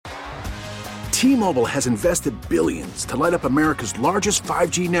T-Mobile has invested billions to light up America's largest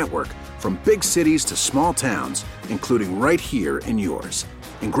 5G network, from big cities to small towns, including right here in yours.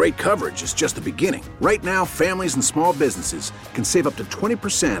 And great coverage is just the beginning. Right now, families and small businesses can save up to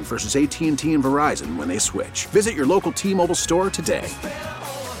 20% versus AT&T and Verizon when they switch. Visit your local T-Mobile store today.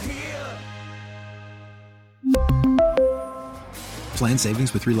 Plan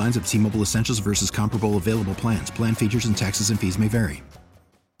savings with 3 lines of T-Mobile Essentials versus comparable available plans. Plan features and taxes and fees may vary.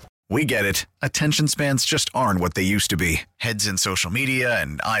 We get it. Attention spans just aren't what they used to be. Heads in social media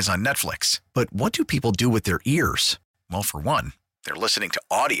and eyes on Netflix. But what do people do with their ears? Well, for one, they're listening to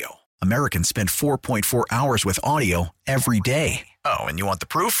audio. Americans spend 4.4 hours with audio every day. Oh, and you want the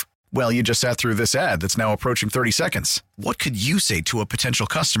proof? Well, you just sat through this ad that's now approaching 30 seconds. What could you say to a potential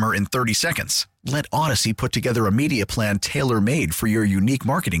customer in 30 seconds? Let Odyssey put together a media plan tailor-made for your unique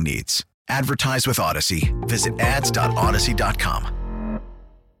marketing needs. Advertise with Odyssey. Visit ads.odyssey.com.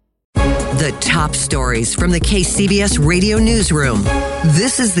 The top stories from the KCBS Radio Newsroom.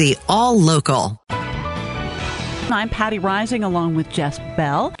 This is the All Local. I'm Patty Rising along with Jess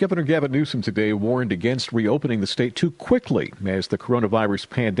Bell. Governor Gavin Newsom today warned against reopening the state too quickly as the coronavirus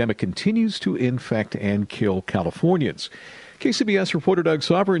pandemic continues to infect and kill Californians. KCBS reporter Doug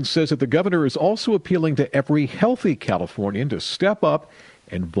Sovereign says that the governor is also appealing to every healthy Californian to step up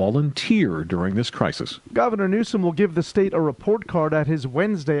and volunteer during this crisis. Governor Newsom will give the state a report card at his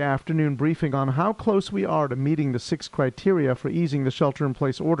Wednesday afternoon briefing on how close we are to meeting the 6 criteria for easing the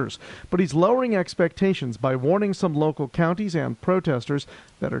shelter-in-place orders. But he's lowering expectations by warning some local counties and protesters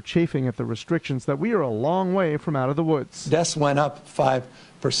that are chafing at the restrictions that we are a long way from out of the woods. Deaths went up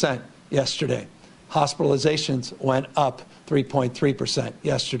 5% yesterday. Hospitalizations went up 3.3%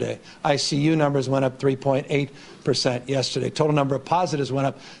 yesterday. ICU numbers went up 3.8% yesterday. Total number of positives went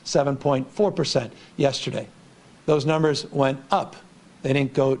up 7.4% yesterday. Those numbers went up. They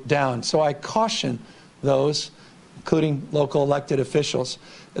didn't go down. So I caution those, including local elected officials,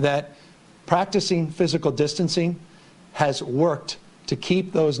 that practicing physical distancing has worked to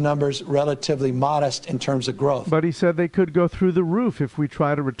keep those numbers relatively modest in terms of growth. But he said they could go through the roof if we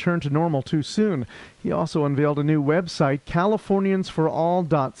try to return to normal too soon. He also unveiled a new website,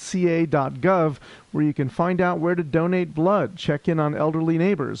 californiansforall.ca.gov, where you can find out where to donate blood, check in on elderly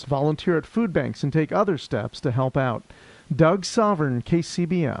neighbors, volunteer at food banks, and take other steps to help out. Doug Sovereign,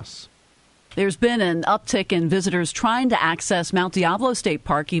 KCBS. There's been an uptick in visitors trying to access Mount Diablo State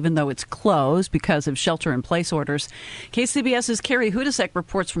Park, even though it's closed because of shelter-in-place orders. KCBS's Carrie Hudasek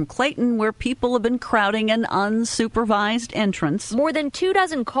reports from Clayton, where people have been crowding an unsupervised entrance. More than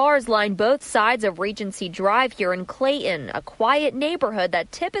 24 cars line both sides of Regency Drive here in Clayton, a quiet neighborhood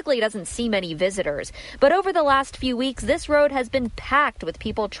that typically doesn't see many visitors. But over the last few weeks, this road has been packed with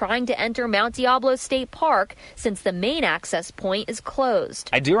people trying to enter Mount Diablo State Park since the main access point is closed.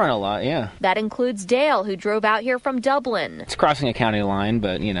 I do run a lot, yeah. That includes Dale, who drove out here from Dublin. It's crossing a county line,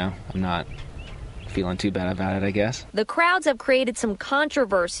 but, I'm not feeling too bad about it, I guess. The crowds have created some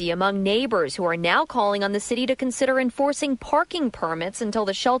controversy among neighbors who are now calling on the city to consider enforcing parking permits until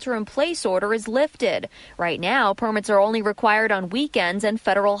the shelter-in-place order is lifted. Right now, permits are only required on weekends and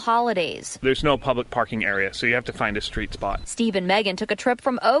federal holidays. There's no public parking area, so you have to find a street spot. Steve and Megan took a trip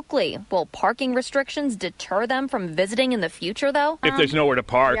from Oakley. Will parking restrictions deter them from visiting in the future, though? If there's nowhere to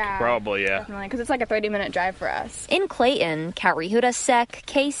park, probably, yeah. Definitely, because it's like a 30-minute drive for us. In Clayton, Carrie Hudasek,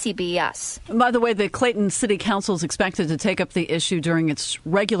 KCBS. By the way, the Clayton City Council is expected to take up the issue during its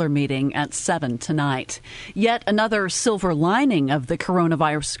regular meeting at 7 tonight. Yet another silver lining of the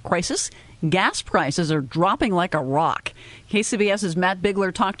coronavirus crisis, gas prices are dropping like a rock. KCBS's Matt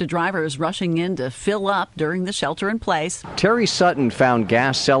Bigler talked to drivers rushing in to fill up during the shelter-in-place. Terry Sutton found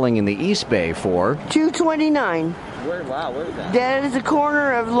gas selling in the East Bay for $2.29. Where is that? That is the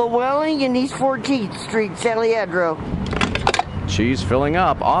corner of Llewellyn and East 14th Street, San Leandro. She's filling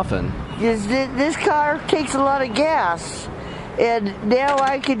up often. This car takes a lot of gas, and now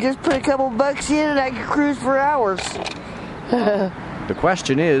I can just put a couple bucks in and I can cruise for hours. The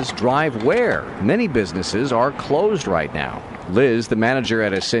question is, drive where? Many businesses are closed right now. Liz, the manager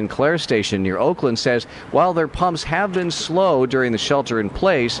at a Sinclair station near Oakland, says while their pumps have been slow during the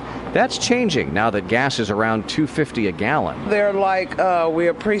shelter-in-place, that's changing now that gas is around $2.50 a gallon. They're like, we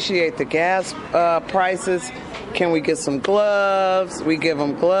appreciate the gas prices. Can we get some gloves? We give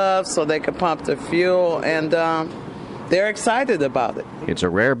them gloves so they can pump the fuel, and they're excited about it. It's a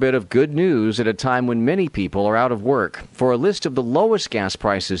rare bit of good news at a time when many people are out of work. For a list of the lowest gas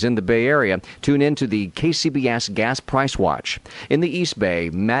prices in the Bay Area, tune in to the KCBS Gas Price Watch. In the East Bay,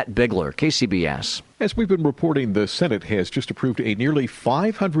 Matt Bigler, KCBS. As we've been reporting, the Senate has just approved a nearly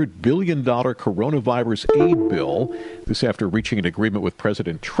 $500 billion coronavirus aid bill. This after reaching an agreement with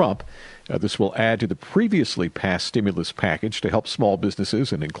President Trump. This will add to the previously passed stimulus package to help small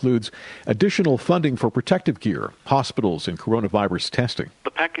businesses and includes additional funding for protective gear, hospitals, and coronavirus testing. The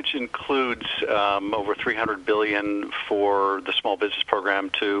package includes over $300 billion for the small business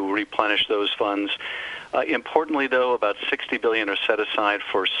program to replenish those funds. Importantly, though, about $60 billion are set aside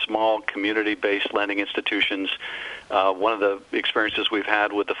for small community-based lending institutions. One of the experiences we've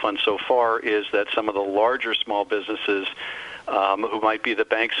had with the fund so far is that some of the larger small businesses who might be the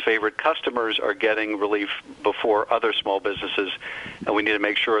bank's favorite customers are getting relief before other small businesses, and we need to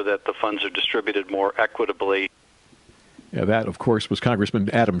make sure that the funds are distributed more equitably. Yeah, that, of course, was Congressman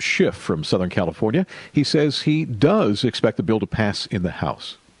Adam Schiff from Southern California. He says he does expect the bill to pass in the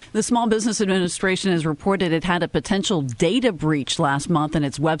House. The Small Business Administration has reported it had a potential data breach last month in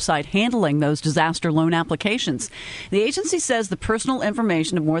its website handling those disaster loan applications. The agency says the personal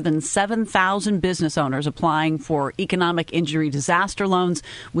information of more than 7,000 business owners applying for economic injury disaster loans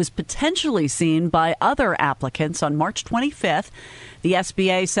was potentially seen by other applicants on March 25th. The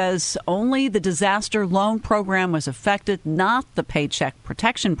SBA says only the disaster loan program was affected, not the Paycheck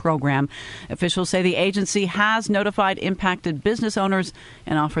Protection Program. Officials say the agency has notified impacted business owners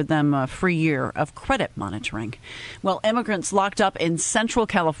and offered them a free year of credit monitoring. Well, immigrants locked up in Central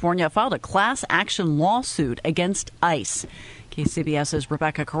California filed a class action lawsuit against ICE. KCBS's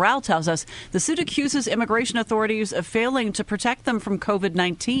Rebecca Corral tells us the suit accuses immigration authorities of failing to protect them from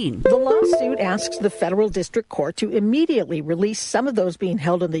COVID-19. The lawsuit asks the federal district court to immediately release some of those being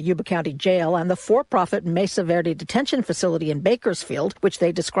held in the Yuba County Jail and the for-profit Mesa Verde detention facility in Bakersfield, which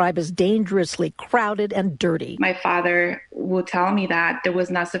they describe as dangerously crowded and dirty. My father will tell me that there was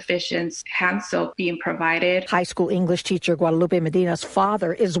not sufficient hand soap being provided. High school English teacher Guadalupe Medina's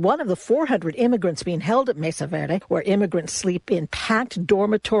father is one of the 400 immigrants being held at Mesa Verde, where immigrants sleep in packed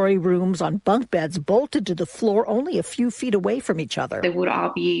dormitory rooms on bunk beds bolted to the floor only a few feet away from each other. They would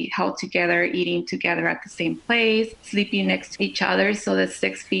all be held together, eating together at the same place, sleeping next to each other, so that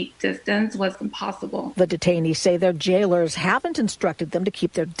 6 feet distance was impossible. The detainees say their jailers haven't instructed them to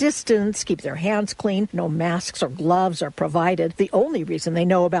keep their distance, keep their hands clean. No masks or gloves are provided. The only reason they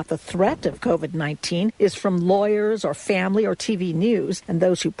know about the threat of COVID-19 is from lawyers or family or TV news, and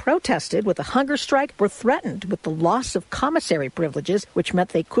those who protested with a hunger strike were threatened with the loss of commissary privileges, which meant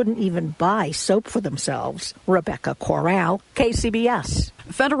they couldn't even buy soap for themselves. Rebecca Corral, KCBS.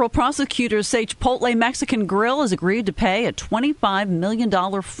 Federal prosecutors say Chipotle Mexican Grill has agreed to pay a $25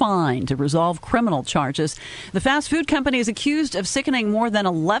 million fine to resolve criminal charges. The fast food company is accused of sickening more than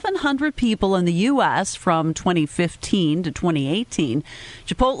 1,100 people in the U.S. from 2015 to 2018.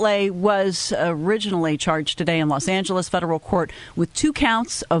 Chipotle was originally charged today in Los Angeles federal court with 2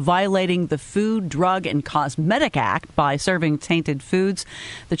 counts of violating the Food, Drug, and Cosmetic Act by serving tainted foods.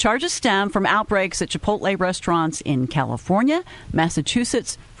 The charges stem from outbreaks at Chipotle restaurants in California, Massachusetts,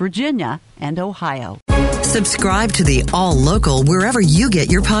 Virginia, and Ohio. Subscribe to the All Local wherever you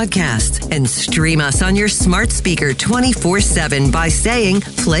get your podcasts and stream us on your smart speaker 24/7 by saying,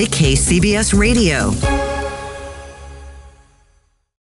 play KCBS Radio.